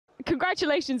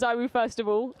Congratulations, ZywOo, first of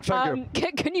all. Thank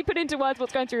you. Can you put into words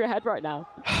what's going through your head right now?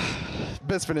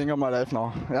 Best feeling of my life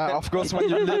now. Yeah, of course, when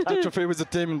you lift the trophy with the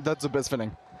team, that's the best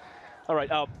feeling. All right,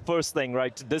 first thing,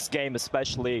 right, this game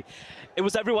especially, it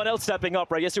was everyone else stepping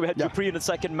up, right? Yesterday we had Dupree in the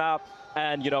second map,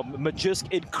 and, you know,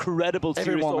 Magisk, incredible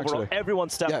series overall. Actually. Everyone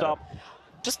stepped up.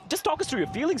 Just talk us through your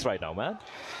feelings right now, man.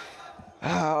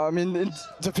 I mean,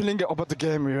 the feeling about the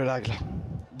game, you're like,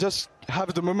 just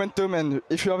have the momentum, and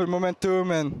if you have the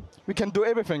momentum, and we can do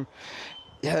everything.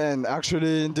 Yeah, and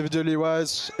actually, individually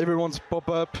wise, everyone's pop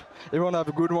up, everyone have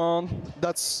a good one.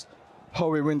 That's how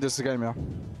we win this game, yeah.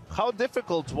 How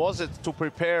difficult was it to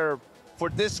prepare for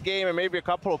this game and maybe a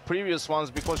couple of previous ones,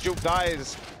 because you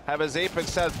guys have, as Apex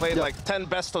said, played like 10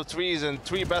 best of 3s and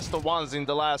 3 best of 1s in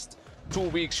the last 2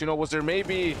 weeks? You know, was there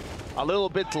maybe a little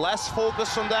bit less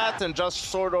focus on that and just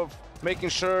sort of making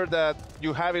sure that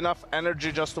you have enough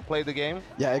energy just to play the game?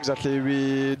 Yeah, exactly.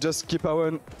 We just keep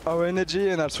our energy,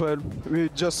 and as well, we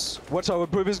just watch our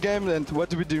previous game and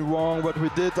what we did wrong, what we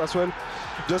did as well,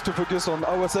 just to focus on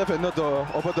ourselves and not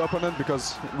about the opponent,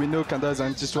 because we know Kanda is an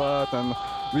anti-strat, and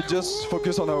we just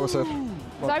focus on ourselves.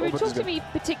 ZywOo, talk to me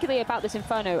particularly about this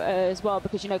Inferno as well,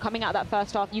 because, you know, coming out of that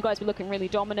first half, you guys were looking really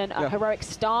dominant. Heroic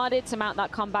started to mount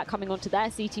that comeback coming onto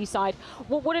their CT side.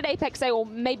 What did Apex say, or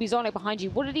maybe Zonic behind you,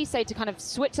 what did he say to kind of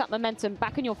switch that momentum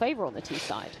back in your favor on the T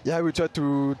side? Yeah, we tried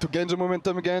to gain the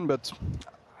momentum again, but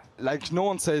like no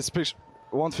one says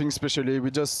one thing especially,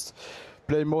 we just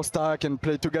play more stack and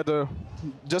play together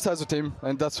just as a team,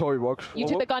 and that's how we work. You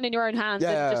took the gun in your own hands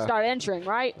and just started entering,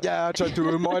 right? Yeah, I tried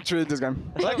to more entry in this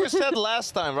game. Like you said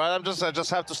last time, right? I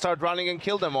just have to start running and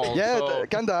kill them all. Yeah, so.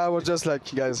 kinda. I was just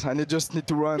like, guys, I just need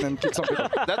to run and kill some people.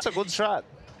 That's a good strat.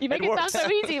 You make it sound so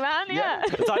easy, man. Yeah.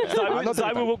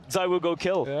 ZywOo will go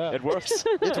kill. Yeah. It works.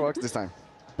 It works this time.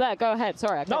 Blair, go ahead.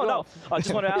 Sorry, I cut you off. I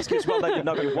just want to ask you as well, like,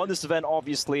 now you won this event,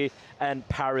 obviously, and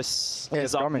Paris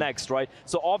is up next, right?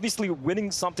 So obviously winning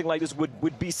something like this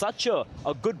would be such a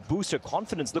good boost of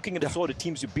confidence, looking at the sort of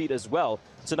teams you beat as well.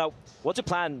 So now, what's your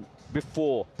plan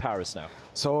before Paris now?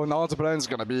 So now the plan is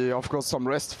going to be, of course, some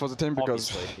rest for the team,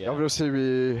 because obviously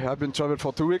we have been traveling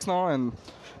for 2 weeks now, and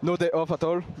no day off at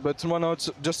all. But why not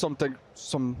just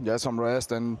some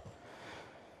rest, and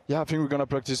I think we're gonna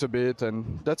practice a bit,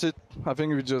 and that's it. I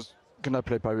think we're just gonna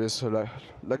play Paris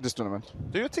like this tournament.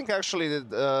 Do you think actually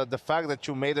the fact that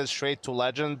you made it straight to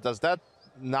Legend, does that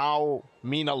now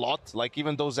mean a lot? Like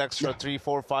even those extra 3,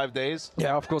 4, 5 days?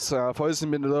 Yeah, of course. For us, it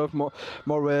means a lot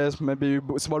more rest, maybe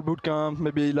small boot camp,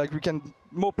 maybe like we can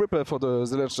more prepare for the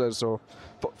next stage. So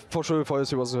for sure, for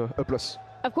us, it was a plus.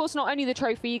 Of course, not only the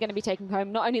trophy you're going to be taking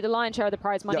home, not only the lion's share of the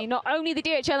prize money, not only the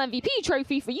DHL MVP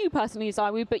trophy for you personally,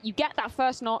 ZywOo, but you get that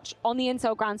first notch on the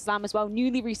Intel Grand Slam as well,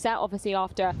 newly reset, obviously,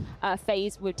 after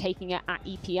FaZe were taking it at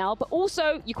EPL. But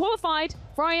also, you qualified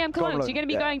for IEM Cologne, so you're going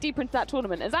to be going deeper into that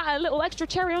tournament. Is that a little extra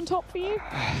cherry on top for you?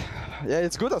 Yeah,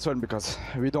 it's good as well, because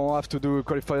we don't have to do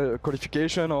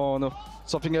qualification or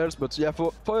something else. But yeah,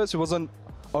 for us, it wasn't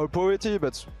our priority,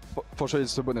 but for sure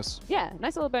it's a bonus. Yeah,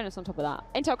 nice little bonus on top of that.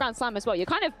 Intel Grand Slam as well. You're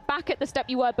kind of back at the step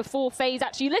you were before FaZe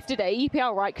actually lifted it,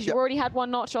 EPL, right? Because you already had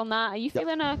one notch on that. Are you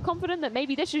feeling confident that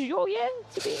maybe this is your year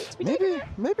to be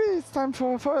maybe it's time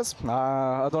for us.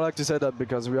 I don't like to say that,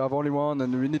 because we have only one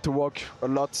and we need to work a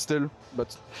lot still.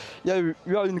 But yeah,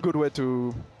 we are in a good way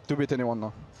to beat anyone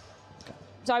now.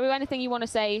 ZywOo, anything you want to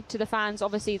say to the fans,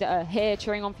 obviously, that are here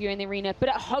cheering on for you in the arena, but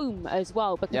at home as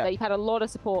well, because you've had a lot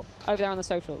of support over there on the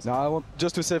socials? No, I want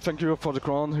just to say thank you for the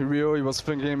crown, Rio. It was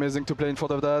fucking amazing to play in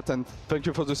front of that, and thank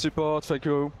you for the support. Thank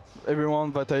you,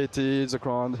 everyone, Vitality, the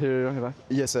crown here,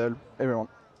 ESL, everyone.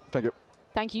 Thank you.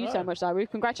 Thank you so much, ZywOo.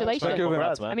 Congratulations. Thank you very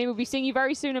much. I mean, we'll be seeing you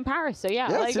very soon in Paris, so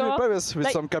yeah. Yeah, see you in Paris with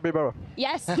some capybara.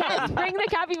 Yes, bring the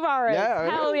capybaras.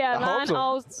 Hell yeah, man. So.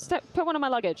 I'll put one on my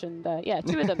luggage, and 2 of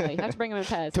them. You have to bring them in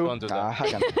pairs. Don't do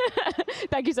that.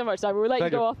 Thank you so much, ZywOo. We'll let you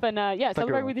go off and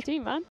celebrate with the team, man.